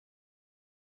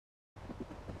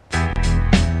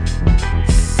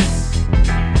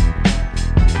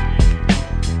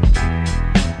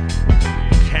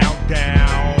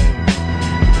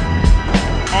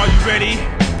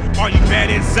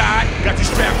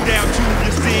down to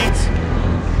your seats.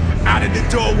 Out of the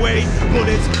doorway,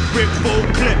 bullets rip full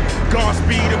clip.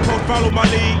 Godspeed, approach, follow my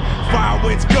lead. Fire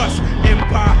winds gust,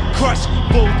 empire crush,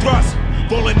 full thrust.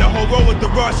 Rolling the whole road with the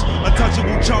rush.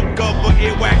 Untouchable chunk of an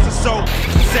earwax or so.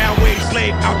 Sound waves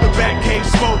slave out the back cave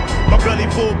smoke. My belly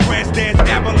full prance dance,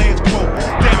 avalanche quote.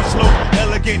 Down slow,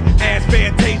 elegant as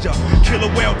Fantasia.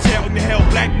 Killer whale tail in the hell,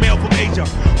 black male from Asia.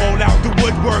 All out the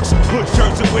woodworks, hood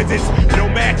shirts and wizards. No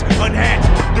match,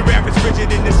 unhatched. The rappers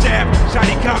rigid in the shaft.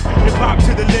 Shiny cop, hip hop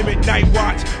to the limit. Night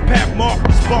watch, path mark,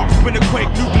 sparks, spin a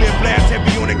quake, nuclear blast.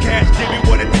 Heavy on the cash, give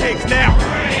me what it takes now.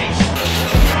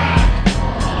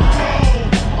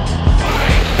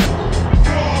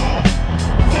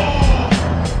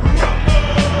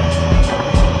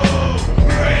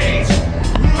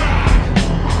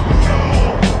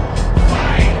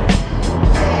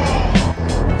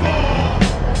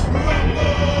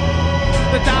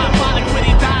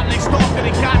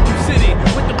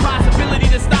 With the possibility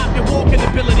to stop your walking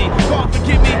ability. God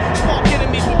forgive me,